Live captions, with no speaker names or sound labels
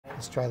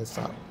Let's try this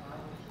out.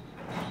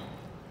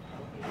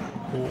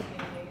 Ooh.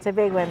 It's a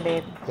big one,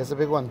 babe. It's a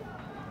big one.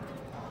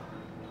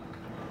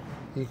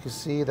 You can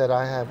see that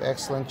I have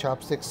excellent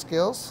chopstick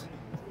skills.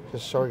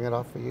 Just showing it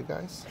off for you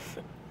guys.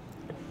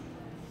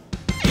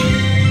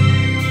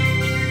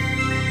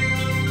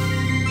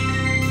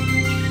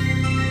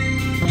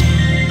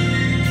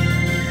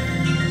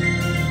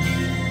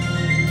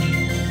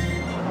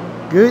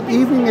 Good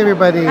evening,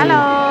 everybody.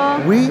 Hello.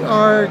 We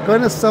are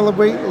going to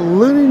celebrate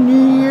Lunar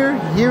New Year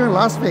here in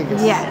Las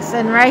Vegas. Yes,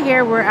 and right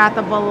here we're at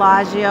the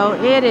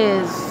Bellagio. It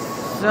is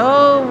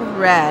so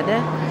red.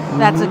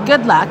 That's a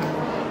good luck.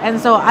 And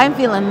so I'm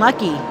feeling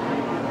lucky.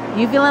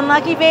 You feeling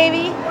lucky,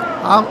 baby?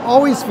 I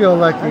always feel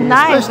lucky,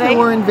 nice, especially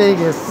we're in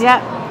Vegas.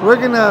 Yep. We're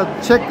going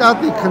to check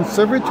out the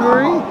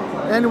Conservatory,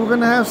 and we're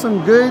going to have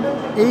some good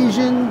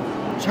Asian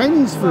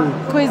Chinese food.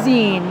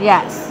 Cuisine,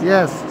 yes.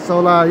 Yes.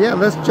 So, yeah,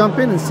 let's jump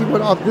in and see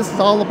what all this is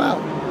all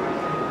about.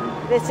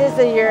 This is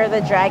the Year of the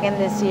Dragon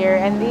this year,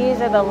 and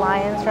these are the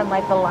lions from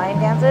like the lion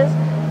dances.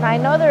 Now, I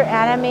know they're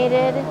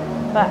animated,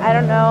 but I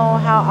don't know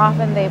how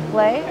often they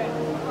play,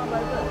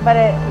 but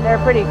they're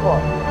pretty cool.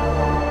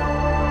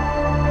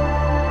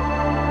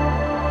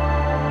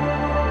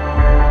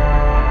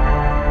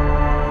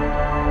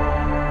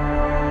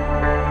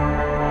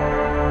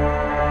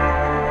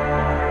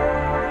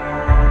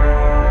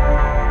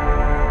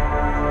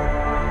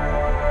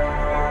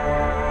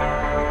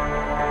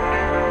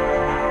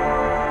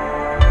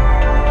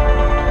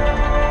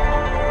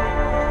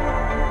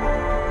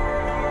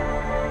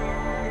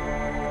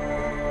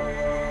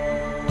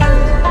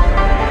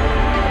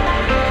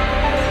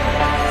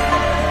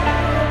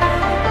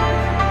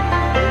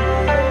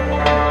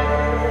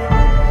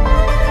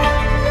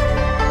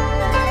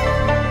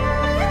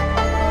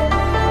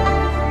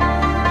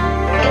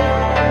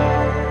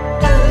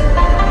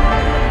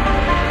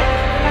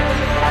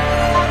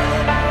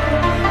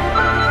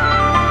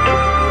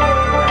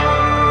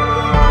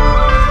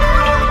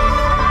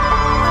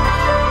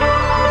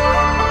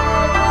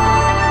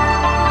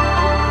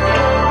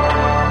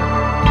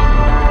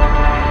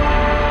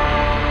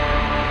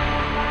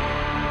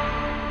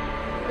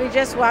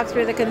 Just walked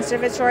through the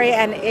conservatory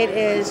and it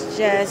is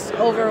just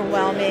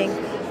overwhelming.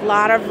 A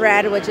lot of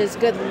red, which is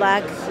good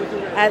luck.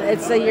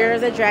 It's the Year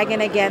of the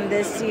Dragon again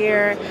this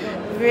year.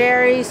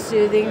 Very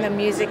soothing. The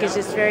music is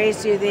just very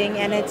soothing,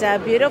 and it's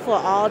beautiful,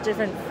 all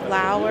different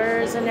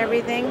flowers and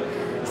everything.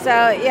 So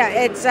yeah,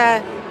 it's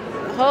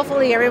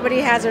hopefully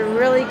everybody has a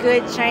really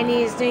good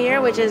Chinese New Year,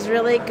 which is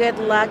really good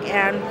luck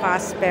and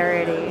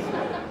prosperity.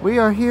 We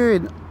are here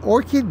in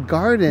Orchid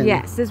Garden.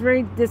 Yes,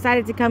 we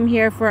decided to come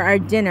here for our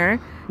dinner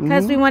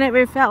because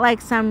we felt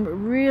like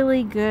some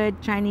really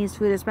good Chinese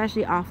food,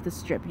 especially off the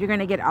strip. You're going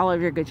to get all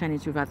of your good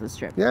Chinese food off the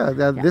strip.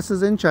 Yeah, this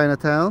is in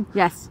Chinatown.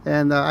 Yes.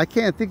 And I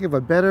can't think of a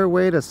better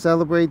way to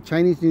celebrate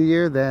Chinese New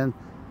Year than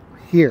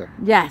here.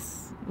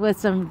 Yes, with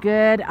some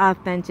good,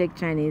 authentic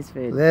Chinese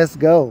food. Let's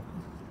go.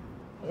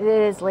 It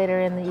is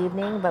later in the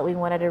evening, but we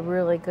wanted a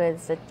really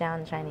good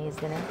sit-down Chinese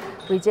dinner.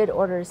 We did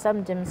order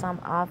some dim sum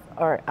off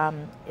or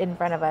in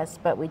front of us,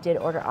 but we did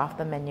order off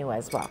the menu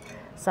as well.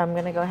 So I'm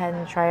going to go ahead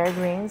and try our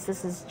greens.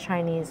 This is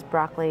Chinese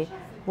broccoli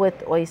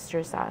with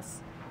oyster sauce.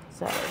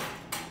 So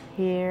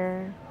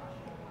here,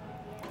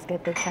 let's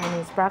get the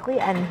Chinese broccoli.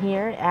 And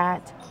here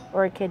at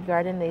Orchid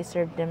Garden, they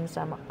serve dim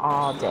sum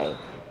all day.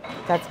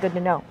 That's good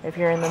to know if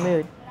you're in the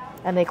mood.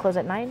 And they close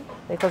at 9?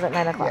 They close at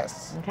 9 o'clock.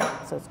 Yes. Okay,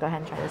 so let's go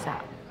ahead and try this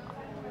out.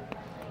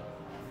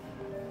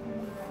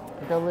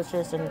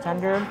 Delicious and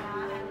tender.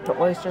 The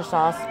oyster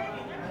sauce,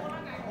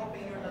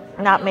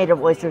 not made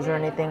of oysters or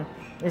anything.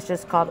 It's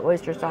just called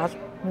oyster sauce.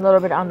 A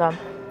little bit on the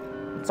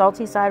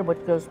salty side,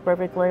 which goes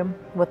perfectly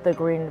with the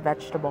green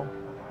vegetable.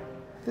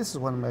 This is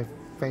one of my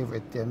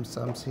favorite dim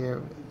sums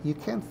here. You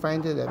can't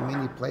find it at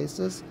many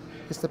places.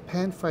 It's the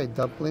pan-fried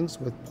dumplings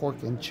with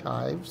pork and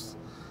chives.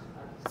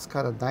 It's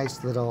got a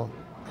nice little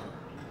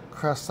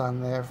crust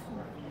on there.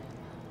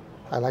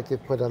 I like to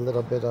put a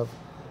little bit of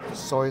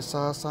soy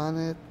sauce on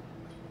it.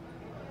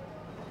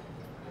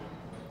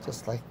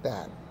 Just like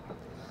that.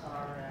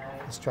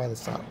 Let's try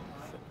this out.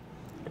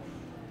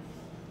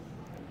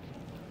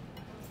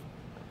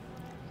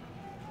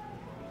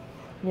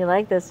 You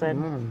like this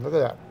one? Look at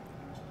that.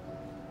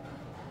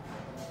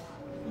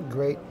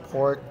 Great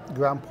pork,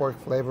 ground pork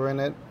flavor in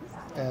it.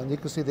 And you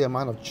can see the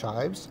amount of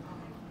chives.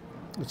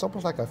 It's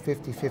almost like a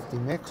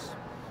 50-50 mix.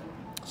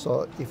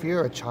 So if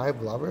you're a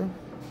chive lover,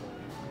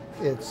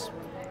 it's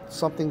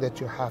something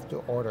that you have to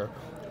order.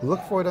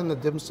 Look for it on the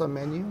dim sum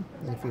menu,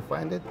 and if you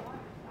find it,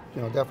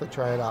 definitely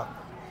try it out.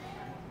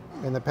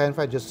 And the pan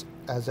fried just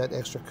adds that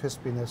extra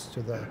crispiness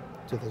to the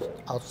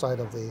outside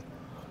of the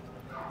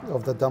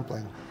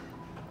dumpling.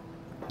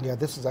 Yeah,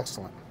 this is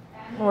excellent.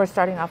 We're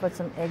starting off with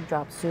some egg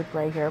drop soup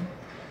right here.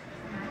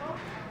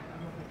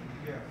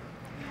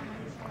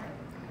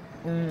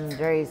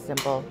 Very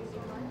simple,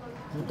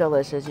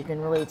 delicious. You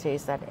can really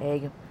taste that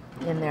egg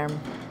in there,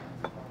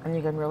 and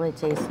you can really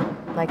taste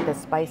like the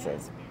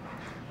spices.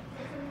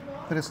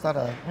 But it's not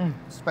a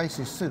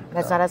spicy soup.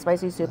 It's not a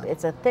spicy soup. No.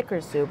 It's a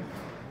thicker soup.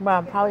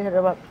 Well, probably hit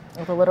it up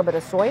with a little bit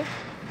of soy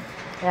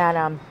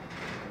and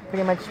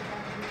pretty much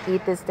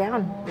eat this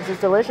down. This is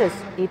delicious.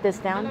 Eat this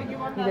down.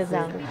 Eat this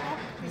down.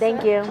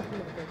 Thank you.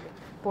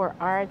 For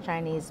our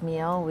Chinese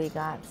meal, we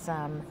got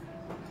some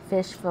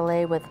fish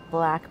fillet with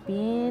black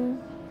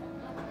bean.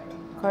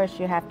 Of course,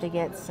 you have to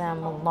get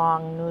some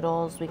long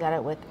noodles. We got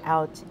it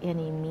without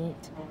any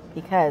meat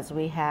because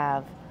we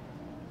have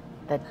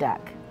the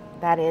duck.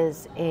 That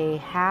is a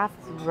half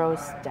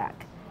roast duck.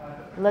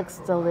 Looks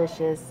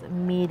delicious,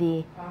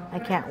 meaty. I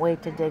can't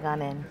wait to dig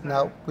on in.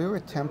 Now, we were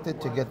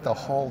tempted to get the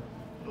whole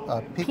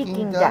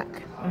Peking duck.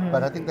 duck,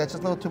 but I think that's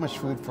just a little too much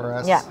food for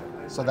us. Yeah.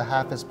 So the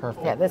half is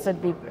perfect. Yeah,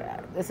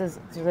 this is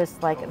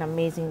just like an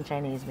amazing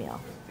Chinese meal.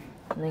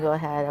 Let me go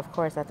ahead. Of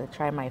course, I have to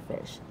try my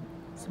fish.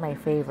 It's my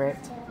favorite.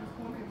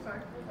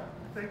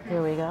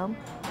 Here we go.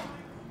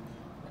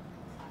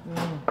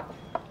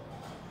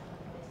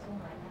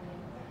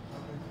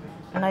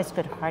 A nice,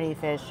 good hearty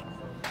fish.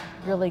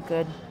 Really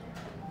good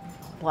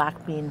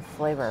black bean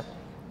flavor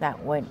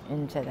that went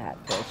into that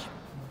fish.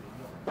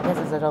 This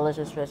is a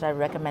delicious fish. I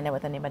recommend it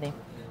with anybody.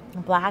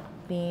 Black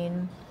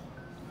bean.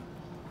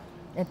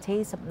 It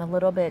tastes a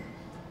little bit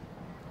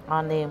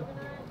on the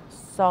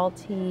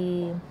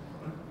salty,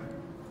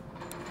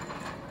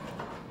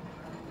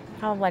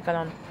 kind of like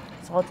on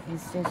salty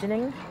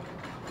seasoning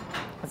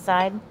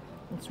side.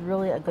 It's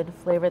really a good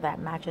flavor that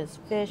matches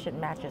fish, it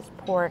matches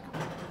pork,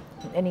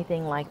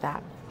 anything like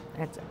that.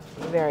 It's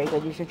very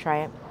good. You should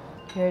try it.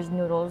 Here's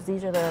noodles.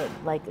 These are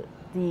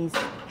these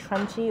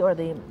crunchy or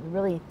the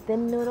really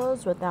thin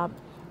noodles without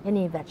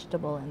any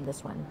vegetable in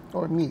this one.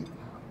 Or meat.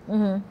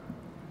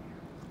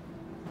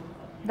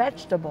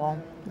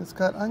 Vegetable. It's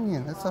got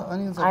onion. It's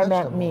onions are I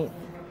vegetable. meant meat.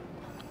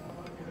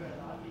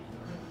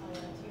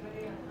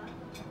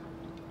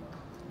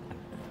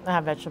 I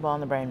have vegetable on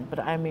the brain, but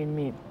I mean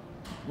meat.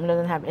 It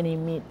doesn't have any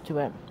meat to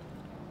it.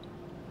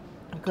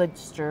 Good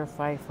stir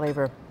fry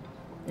flavor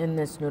in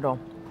this noodle.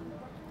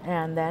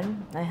 And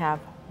then I have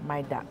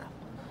my duck.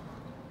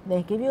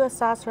 They give you a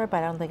sauce for it,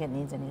 but I don't think it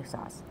needs any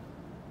sauce.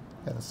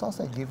 Yeah, the sauce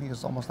they give you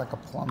is almost like a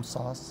plum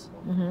sauce.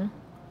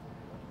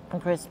 A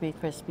crispy,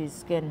 crispy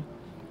skin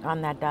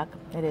on that duck.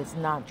 It is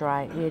not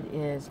dry. It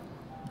is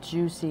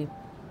juicy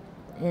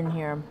in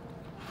here.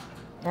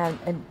 And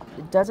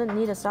it doesn't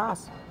need a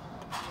sauce.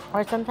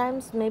 Or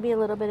sometimes maybe a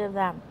little bit of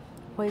that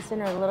hoisin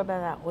or a little bit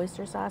of that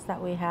oyster sauce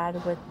that we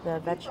had with the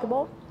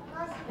vegetable.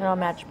 It'll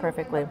match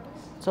perfectly.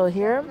 So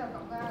here,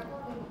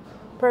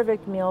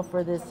 perfect meal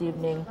for this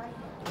evening.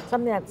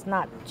 Something that's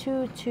not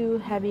too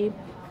heavy.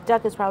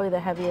 Duck is probably the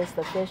heaviest.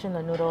 The fish and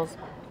the noodles,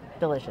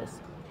 delicious.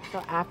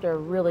 So after a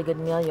really good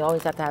meal, you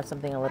always have to have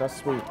something a little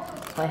sweet.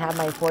 So I have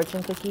my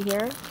fortune cookie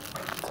here.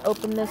 Let's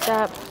open this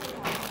up.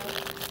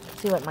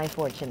 See what my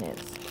fortune is.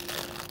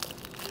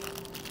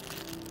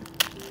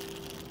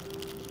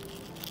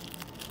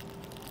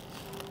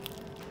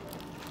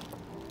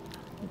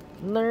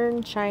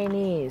 Learn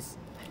Chinese.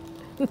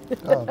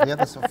 Oh, you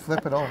have to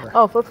flip it over.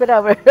 Oh, flip it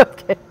over.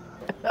 Okay.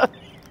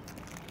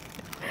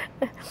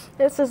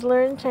 It says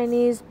learn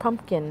Chinese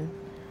pumpkin.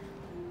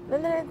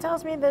 And then it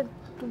tells me the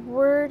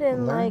word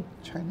and Learn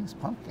Chinese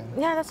pumpkin.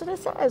 Yeah, that's what it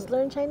says.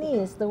 Learn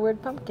Chinese, the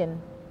word pumpkin.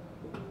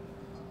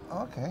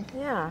 Okay.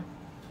 Yeah.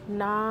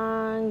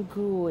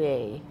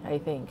 Nangui, I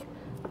think.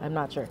 I'm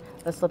not sure.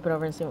 Let's flip it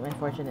over and see what my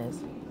fortune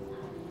is.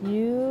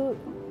 You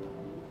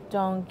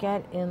don't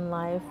get in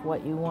life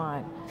what you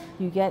want.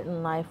 You get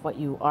in life what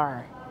you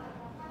are.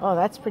 Oh,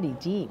 that's pretty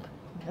deep.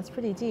 That's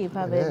pretty deep,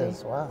 huh, baby? It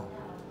is. Wow.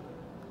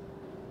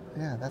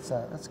 Yeah, that's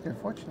a good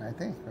fortune, I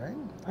think, right?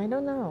 I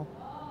don't know.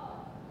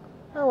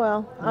 Oh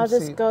well, Let I'll me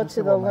just see- go let me see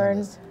to the what mine learn.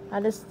 is.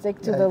 I'll just stick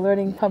to the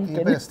learning pumpkin.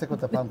 You better stick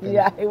with the pumpkin.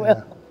 Yeah, I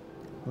will.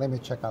 Let me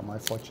check out my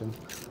fortune.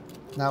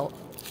 Now,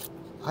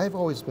 I've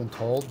always been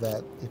told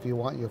that if you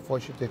want your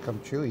fortune to come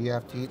true, you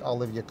have to eat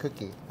all of your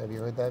cookie. Have you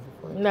heard that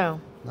before? No.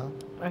 No?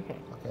 Okay.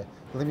 Okay.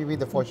 Let me read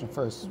the fortune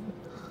first.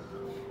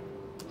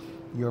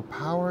 Your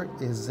power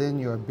is in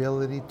your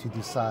ability to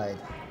decide.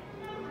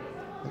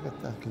 Look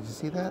at that. Can you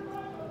see that?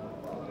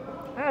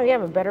 Oh, you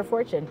have a better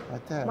fortune.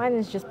 Right there. Mine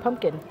is just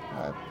pumpkin.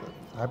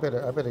 I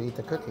better eat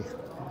the cookie.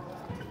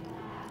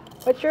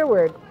 What's your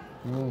word?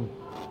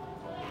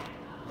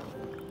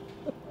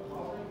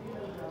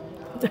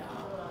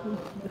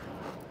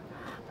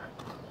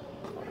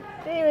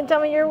 Didn't even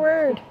tell me your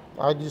word.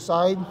 I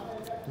decide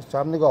it's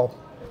time to go.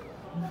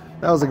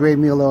 That was a great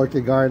meal at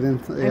Orchid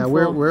Garden. Yeah,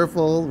 we're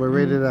full. We're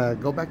ready to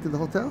go back to the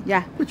hotel.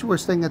 Yeah. Which we're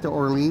staying at the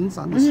Orleans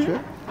on this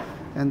trip.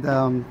 And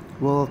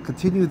we'll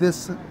continue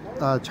this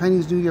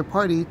Chinese New Year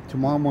party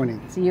tomorrow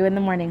morning. See you in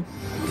the morning.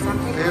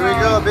 Here we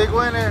go, big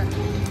winner.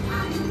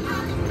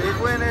 Big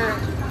winner.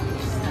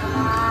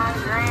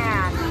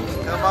 Grand.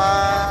 Come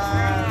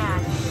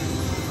on.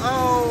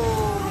 Oh.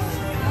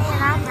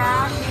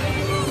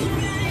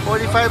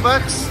 45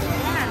 bucks?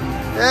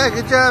 Yeah,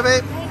 good job,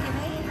 babe.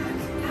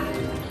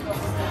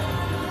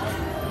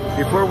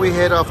 Before we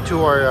head off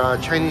to our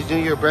Chinese New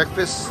Year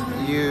breakfast,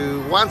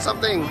 you want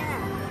something?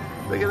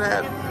 Look at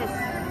that.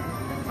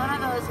 It's one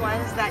of those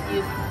ones that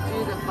you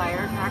do the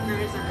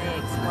firecrackers and they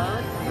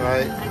explode.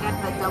 Right. I got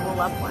the double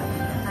up one.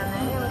 And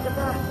then look at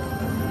that.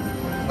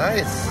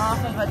 Nice.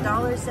 Off of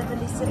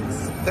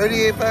 $1.76.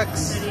 38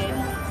 bucks.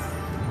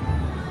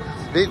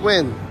 38. Big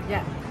win.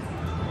 Yeah.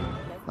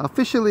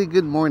 Officially,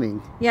 good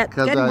morning. Yeah,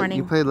 good morning.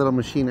 You played a little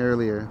machine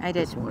earlier. I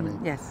did. This morning.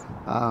 Yes.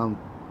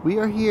 We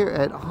are here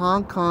at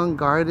Hong Kong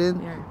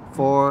Garden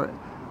for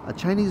a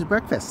Chinese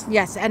breakfast.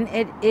 Yes, and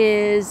it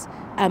is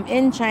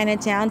in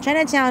Chinatown.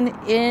 Chinatown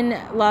in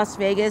Las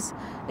Vegas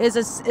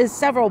is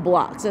several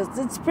blocks.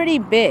 It's pretty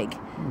big.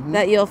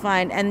 That you'll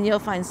find, and you'll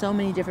find so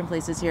many different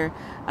places here.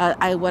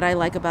 What I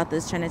like about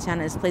this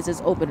Chinatown is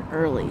places open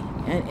early,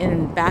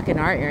 and back in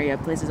our area,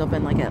 places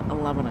open like at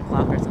 11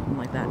 o'clock or something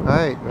like that.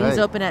 Right. These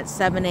open at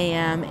 7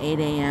 a.m., 8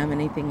 a.m.,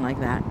 anything like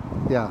that.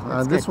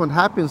 Yeah, this one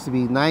happens to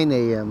be 9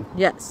 a.m.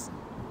 Yes.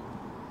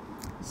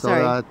 So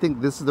I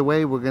think this is the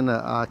way we're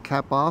gonna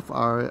cap off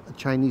our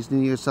Chinese New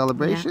Year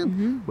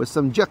celebration with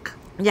some juk.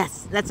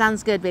 Yes, that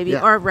sounds good, baby.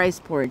 Yeah. Or rice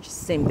porridge,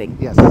 same thing.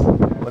 Yes.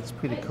 What's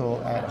pretty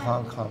cool at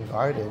Hong Kong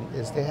Garden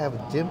is they have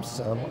dim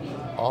sum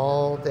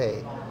all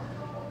day.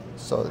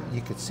 So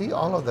you can see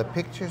all of the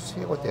pictures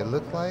here, what they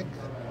look like.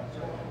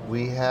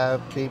 We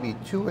have maybe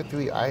 2 or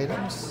 3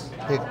 items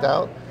picked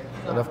out.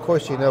 And of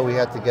course, you know we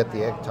had to get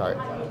the egg tart.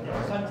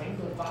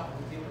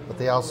 But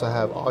they also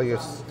have all your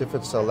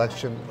different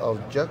selection of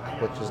juk,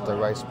 which is the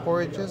rice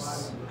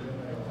porridges.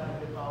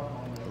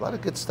 A lot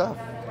of good stuff.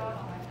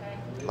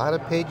 A lot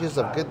of pages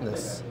of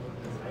goodness.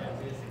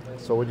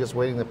 So we're just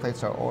waiting to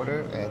place our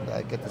order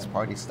and get this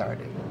party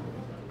started.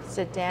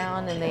 Sit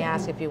down and they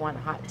ask if you want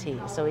hot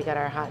tea. So we got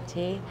our hot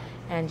tea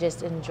and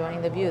just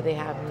enjoying the view. They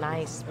have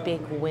nice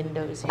big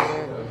windows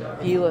here,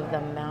 view of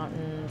the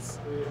mountains.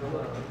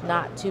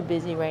 Not too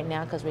busy right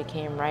now because we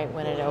came right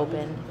when it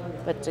opened,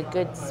 but it's a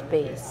good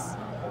space.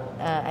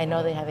 I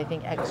know they have, I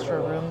think, extra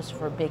rooms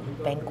for big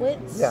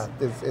banquets. Yeah,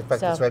 in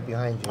fact, it's right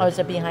behind you. Oh, is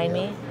it behind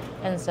me?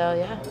 And so,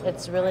 yeah,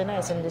 it's really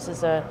nice. And this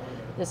is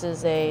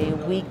a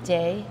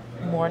weekday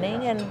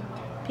morning, and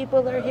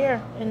people are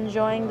here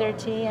enjoying their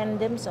tea and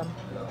dim sum.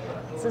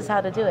 This is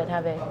how to do it,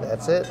 Habe.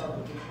 That's it.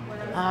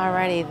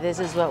 Alrighty, this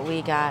is what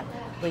we got.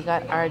 We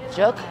got our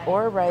juk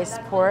or rice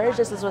porridge.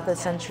 This is with a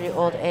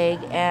century-old egg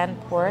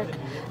and pork.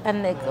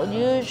 And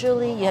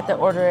usually you have to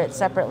order it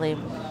separately,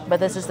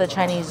 but this is the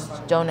Chinese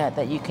donut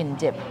that you can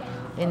dip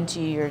into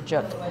your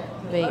juk.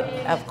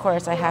 Of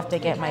course, I have to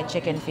get my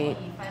chicken feet.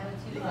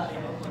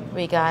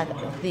 We got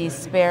the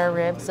spare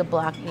ribs, the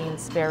black bean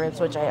spare ribs,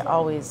 which I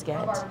always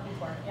get.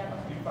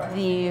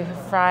 The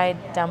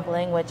fried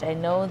dumpling, which I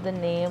know the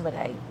name, but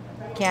I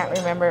can't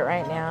remember it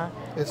right now.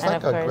 It's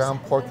like a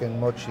ground pork and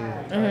mochi.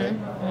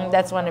 Right?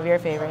 That's one of your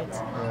favorites.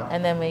 Yeah.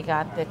 And then we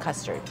got the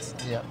custards.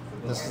 Yeah,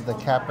 this is the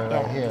capper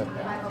right here.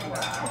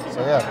 So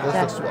yeah,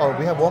 this looks, oh,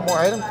 we have one more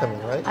item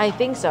coming, right? I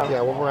think so.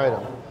 Yeah, one more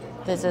item.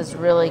 This is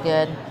really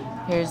good.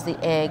 Here's the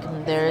egg.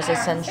 There's a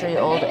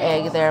century-old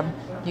egg there.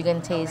 You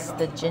can taste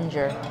the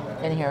ginger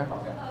in here.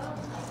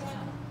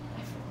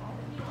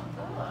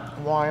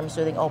 Warm,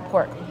 soothing. Oh,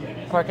 pork.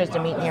 Pork is the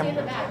meat in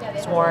here.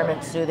 It's warm,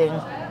 it's soothing.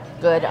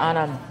 Good on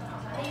a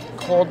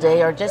cold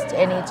day or just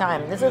any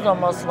time. This is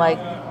almost like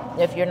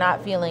if you're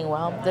not feeling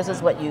well, this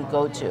is what you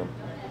go to.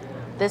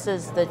 This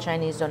is the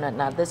Chinese donut.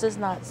 Now, this is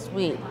not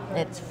sweet.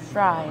 It's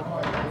fried,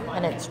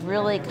 and it's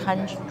really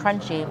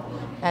crunchy.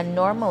 And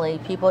normally,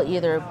 people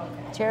either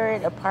tear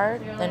it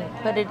apart and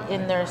put it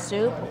in their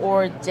soup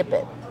or dip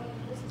it.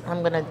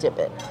 I'm gonna dip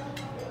it.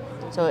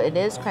 So it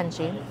is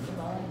crunchy.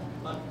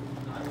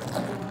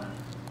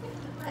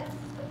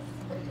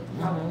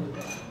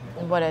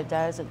 And what it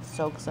does, it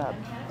soaks up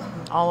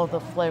all of the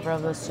flavor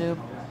of the soup.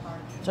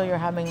 So you're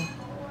having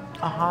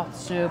a hot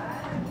soup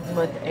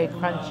with a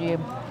crunchy,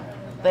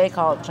 they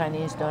call it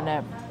Chinese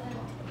donut,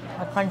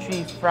 a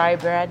crunchy fry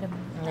bread,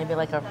 maybe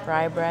like a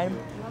fry bread.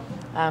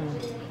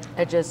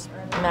 It just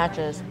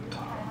matches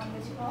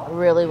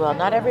really well.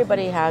 Not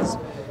everybody has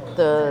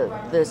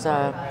this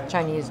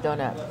Chinese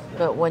donut,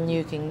 but when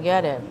you can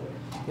get it,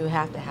 you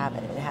have to have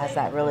it. It has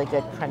that really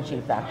good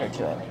crunchy factor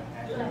to it.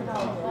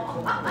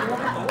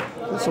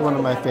 This is one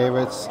of my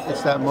favorites.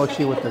 It's that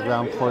mochi with the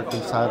ground pork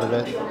inside of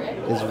it.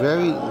 It's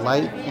very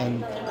light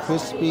and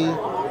crispy,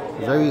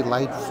 very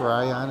light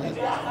fry on it.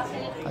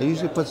 I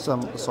usually put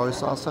some soy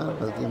sauce on it,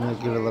 but I'm going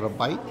to give it a little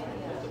bite.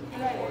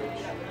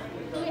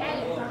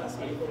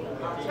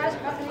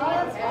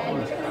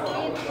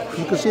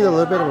 You can see a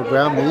little bit of a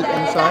ground meat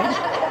inside.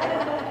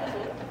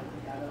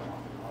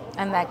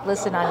 And that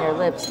glisten on your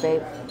lips,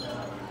 babe.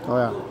 Oh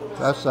yeah,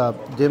 that's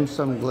dim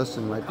sum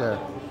glisten right there.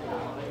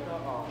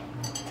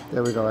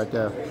 There we go, right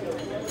there.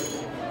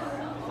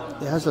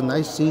 It has a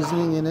nice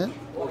seasoning in it.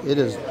 It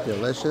is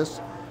delicious.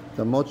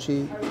 The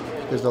mochi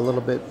is a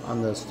little bit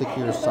on the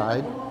stickier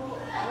side,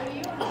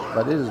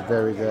 but it is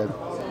very good.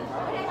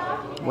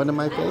 One of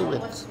my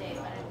favorites.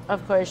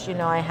 Of course, you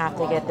know I have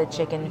to get the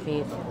chicken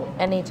feet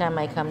anytime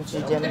I come to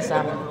dim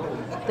sum.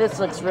 This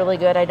looks really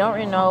good. I don't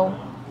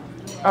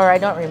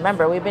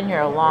remember. We've been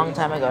here a long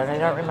time ago, and I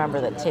don't remember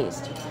the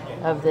taste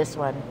of this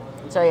one.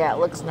 So yeah, it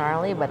looks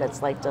gnarly, but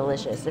it's like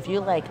delicious. If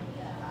you like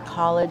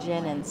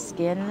collagen and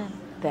skin,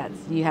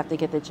 you have to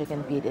get the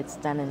chicken feet. It's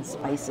done in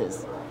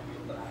spices.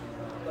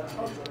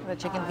 The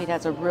chicken feet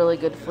has a really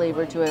good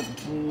flavor to it,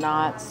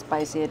 not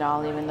spicy at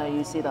all, even though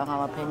you see the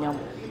jalapeno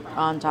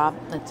on top.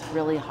 It's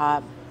really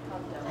hot,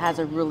 has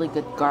a really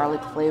good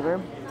garlic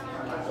flavor,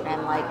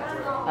 and like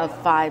a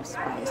 5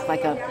 spice,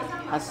 like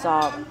a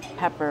salt,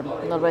 pepper, a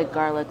little bit of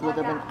garlic, a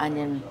little bit of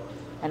onion,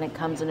 and it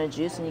comes in a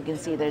juice, and you can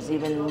see there's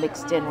even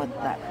mixed in with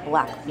that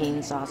black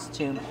bean sauce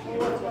too.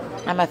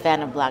 I'm a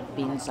fan of black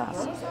bean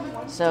sauce.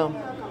 So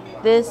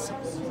this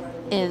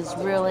is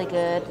really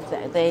good.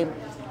 They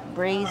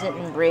braise it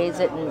and braise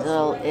it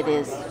until it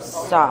is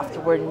soft.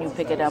 When you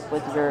pick it up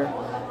with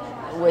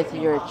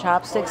your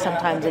chopsticks,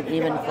 sometimes it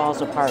even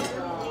falls apart.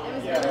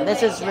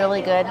 This is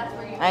really good.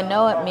 I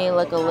know it may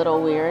look a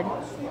little weird,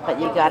 but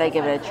you gotta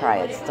give it a try.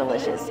 It's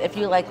delicious. If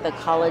you like the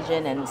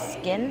collagen and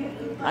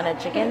skin on a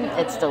chicken,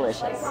 it's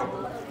delicious.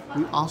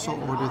 We also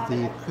ordered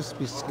the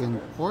crispy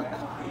skin pork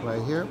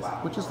right here,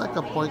 which is like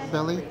a pork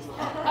belly.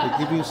 They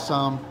give you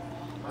some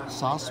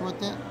sauce with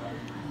it.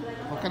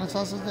 What kind of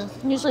sauce is this?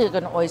 Usually like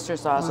an oyster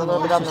sauce, a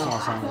little bit on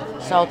the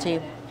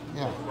salty.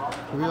 Yeah,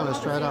 let's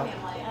try it out.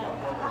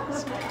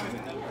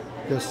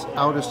 This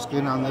outer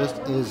skin on this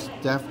is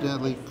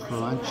definitely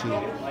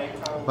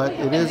crunchy, but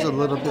it is a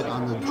little bit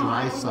on the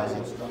dry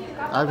side.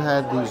 I've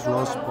had these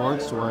roast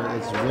porks where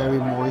it's very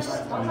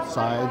moist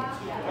inside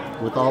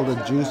with all the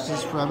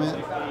juices from it,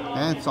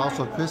 and it's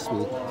also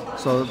crispy.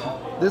 So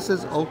this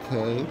is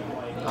okay.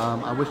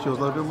 I wish it was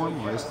a little bit more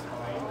moist,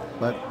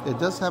 but it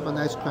does have a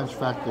nice crunch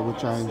factor,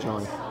 which I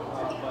enjoy.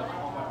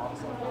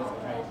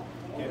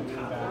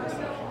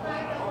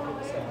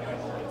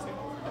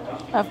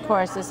 Of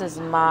course, this is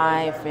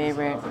my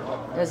favorite.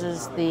 This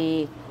is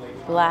the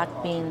black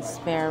bean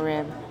spare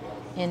rib.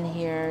 In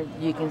here,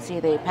 you can see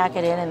they pack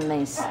it in and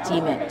they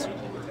steam it.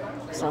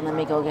 So let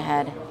me go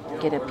ahead,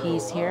 get a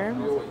piece here.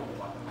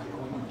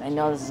 I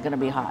know this is gonna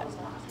be hot.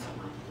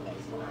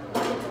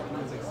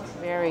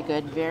 Very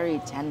good,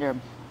 very tender.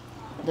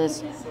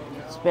 This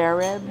spare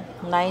rib,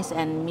 nice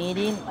and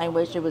meaty. I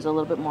wish it was a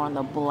little bit more on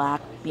the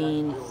black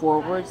bean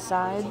forward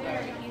side.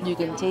 You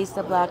can taste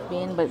the black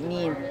bean, but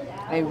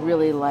I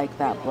really like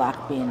that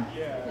black bean.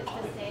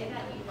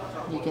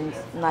 You can,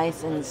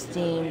 nice and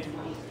steamed.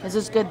 This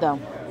is good though.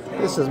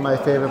 This is my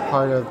favorite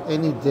part of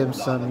any dim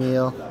sum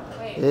meal,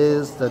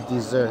 is the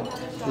dessert,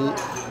 the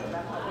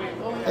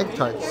egg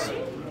tarts.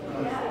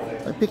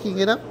 By picking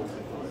it up,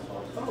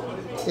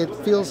 it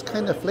feels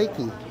kind of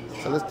flaky.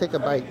 So let's take a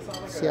bite,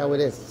 see how it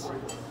is.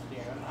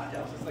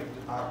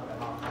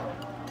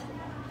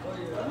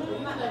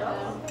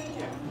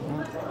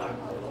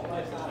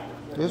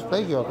 It's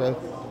flaky, okay.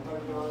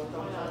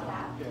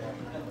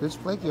 It's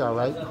flaky, all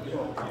right.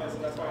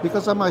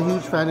 Because I'm a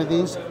huge fan of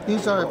these.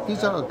 These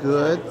are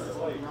good.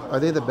 Are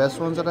they the best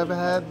ones that I've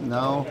had?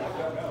 No.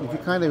 If you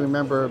kind of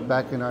remember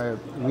back in our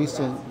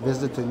recent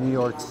visit to New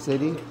York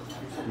City,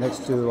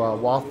 next to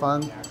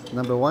Wafang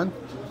 #1,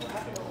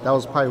 that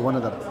was probably one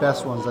of the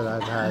best ones that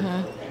I've had.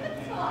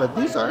 But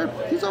these are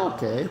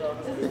okay.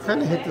 They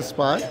kind of hit the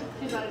spot.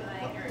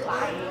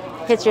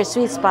 Hits your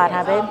sweet spot,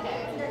 huh, babe?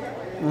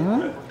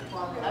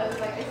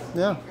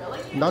 Yeah,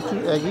 not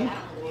too eggy,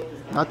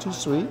 not too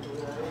sweet.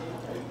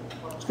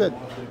 It's good.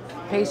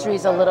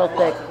 Pastry's a little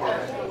thick.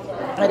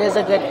 It is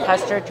a good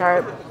custard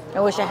tart.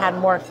 I wish it had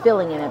more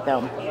filling in it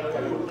though.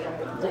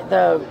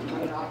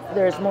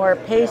 There's more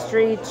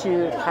pastry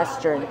to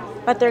custard,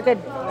 but they're good.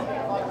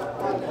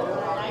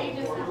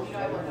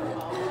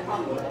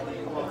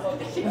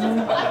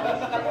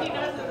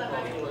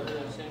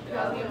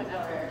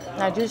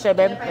 I do say,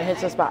 babe, it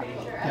hits the spot.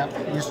 Yeah,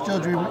 you're still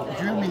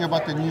dreaming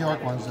about the New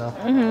York ones, though.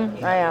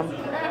 I am.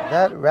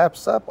 That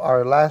wraps up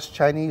our last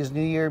Chinese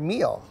New Year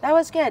meal. That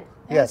was good.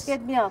 Yes. That was a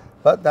good meal.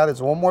 But that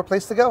is one more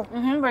place to go.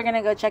 We're going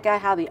to go check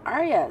out how the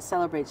Aria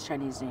celebrates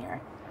Chinese New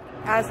Year.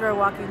 As we're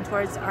walking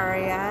towards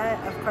Aria,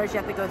 of course, you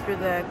have to go through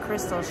the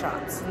crystal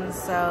shops. And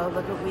so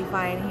look what we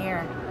find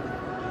here.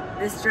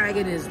 This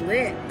dragon is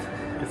lit.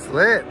 It's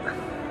lit.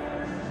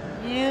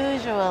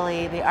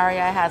 Usually, the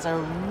Aria has a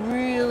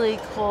really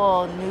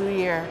cool New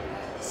Year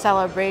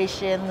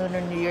celebration,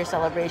 Lunar New Year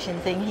celebration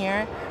thing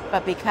here.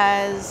 But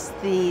because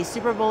the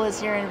Super Bowl is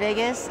here in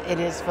Vegas, it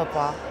is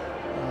football.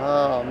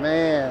 Oh,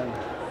 man.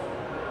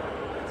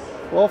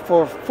 Well,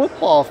 for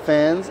football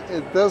fans,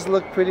 it does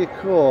look pretty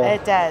cool.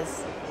 It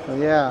does.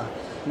 Yeah.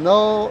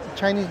 No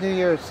Chinese New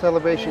Year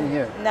celebration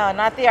here. No,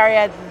 not the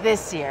Aria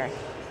this year.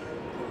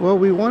 Well,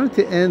 we wanted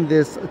to end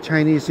this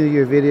Chinese New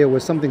Year video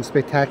with something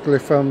spectacular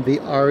from the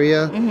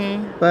Aria,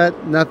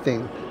 but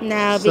nothing.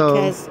 No,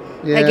 because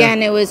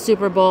again, it was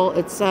Super Bowl.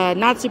 It's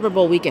not Super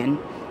Bowl weekend,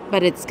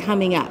 but it's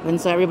coming up, and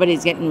so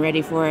everybody's getting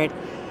ready for it.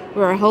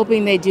 We're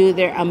hoping they do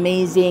their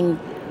amazing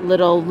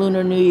little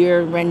Lunar New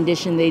Year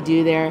rendition they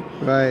do there.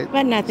 Right.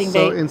 But nothing.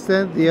 So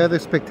instead, the other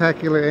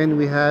spectacular end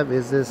we have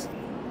is this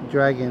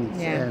dragon's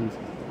end.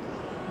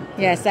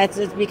 Yes, that's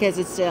because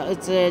it's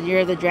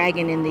you're the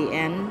dragon in the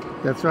end.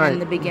 That's right. In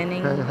the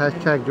beginning.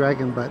 Hashtag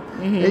dragon butt.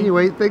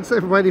 Anyway, thanks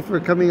everybody for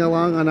coming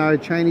along on our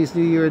Chinese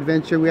New Year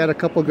adventure. We had a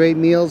couple great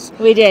meals.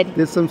 We did.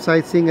 Did some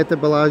sightseeing at the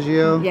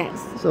Bellagio. Yes.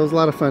 So it was a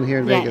lot of fun here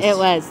in Vegas. Yeah, it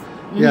was.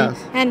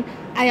 Yes. And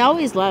I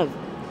always love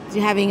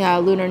having a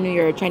Lunar New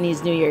Year,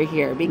 Chinese New Year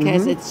here,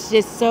 because it's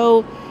just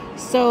so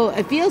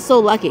it feels so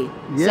lucky.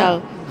 Yeah. So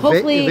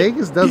hopefully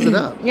Vegas does it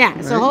up. Yeah.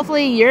 Right? So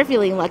hopefully you're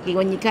feeling lucky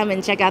when you come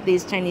and check out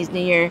these Chinese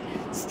New Year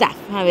stuff,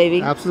 huh,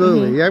 baby?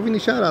 Absolutely. You have any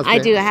shout outs? I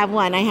do. I have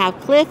one. I have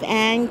Cliff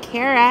and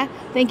Kara.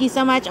 Thank you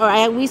so much.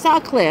 We saw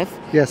Cliff.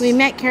 Yes. We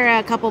met Kara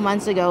a couple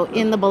months ago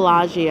in the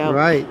Bellagio.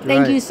 Right.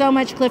 Thank you so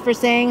much, Cliff, for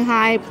saying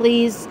hi.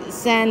 Please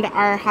send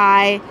our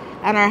hi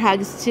and our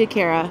hugs to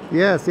Kara.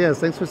 Yes.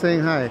 Thanks for saying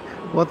hi.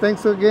 Well,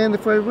 thanks again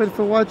for everybody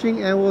for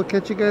watching, and we'll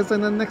catch you guys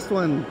on the next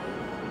one.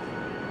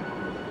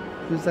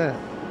 Who's that?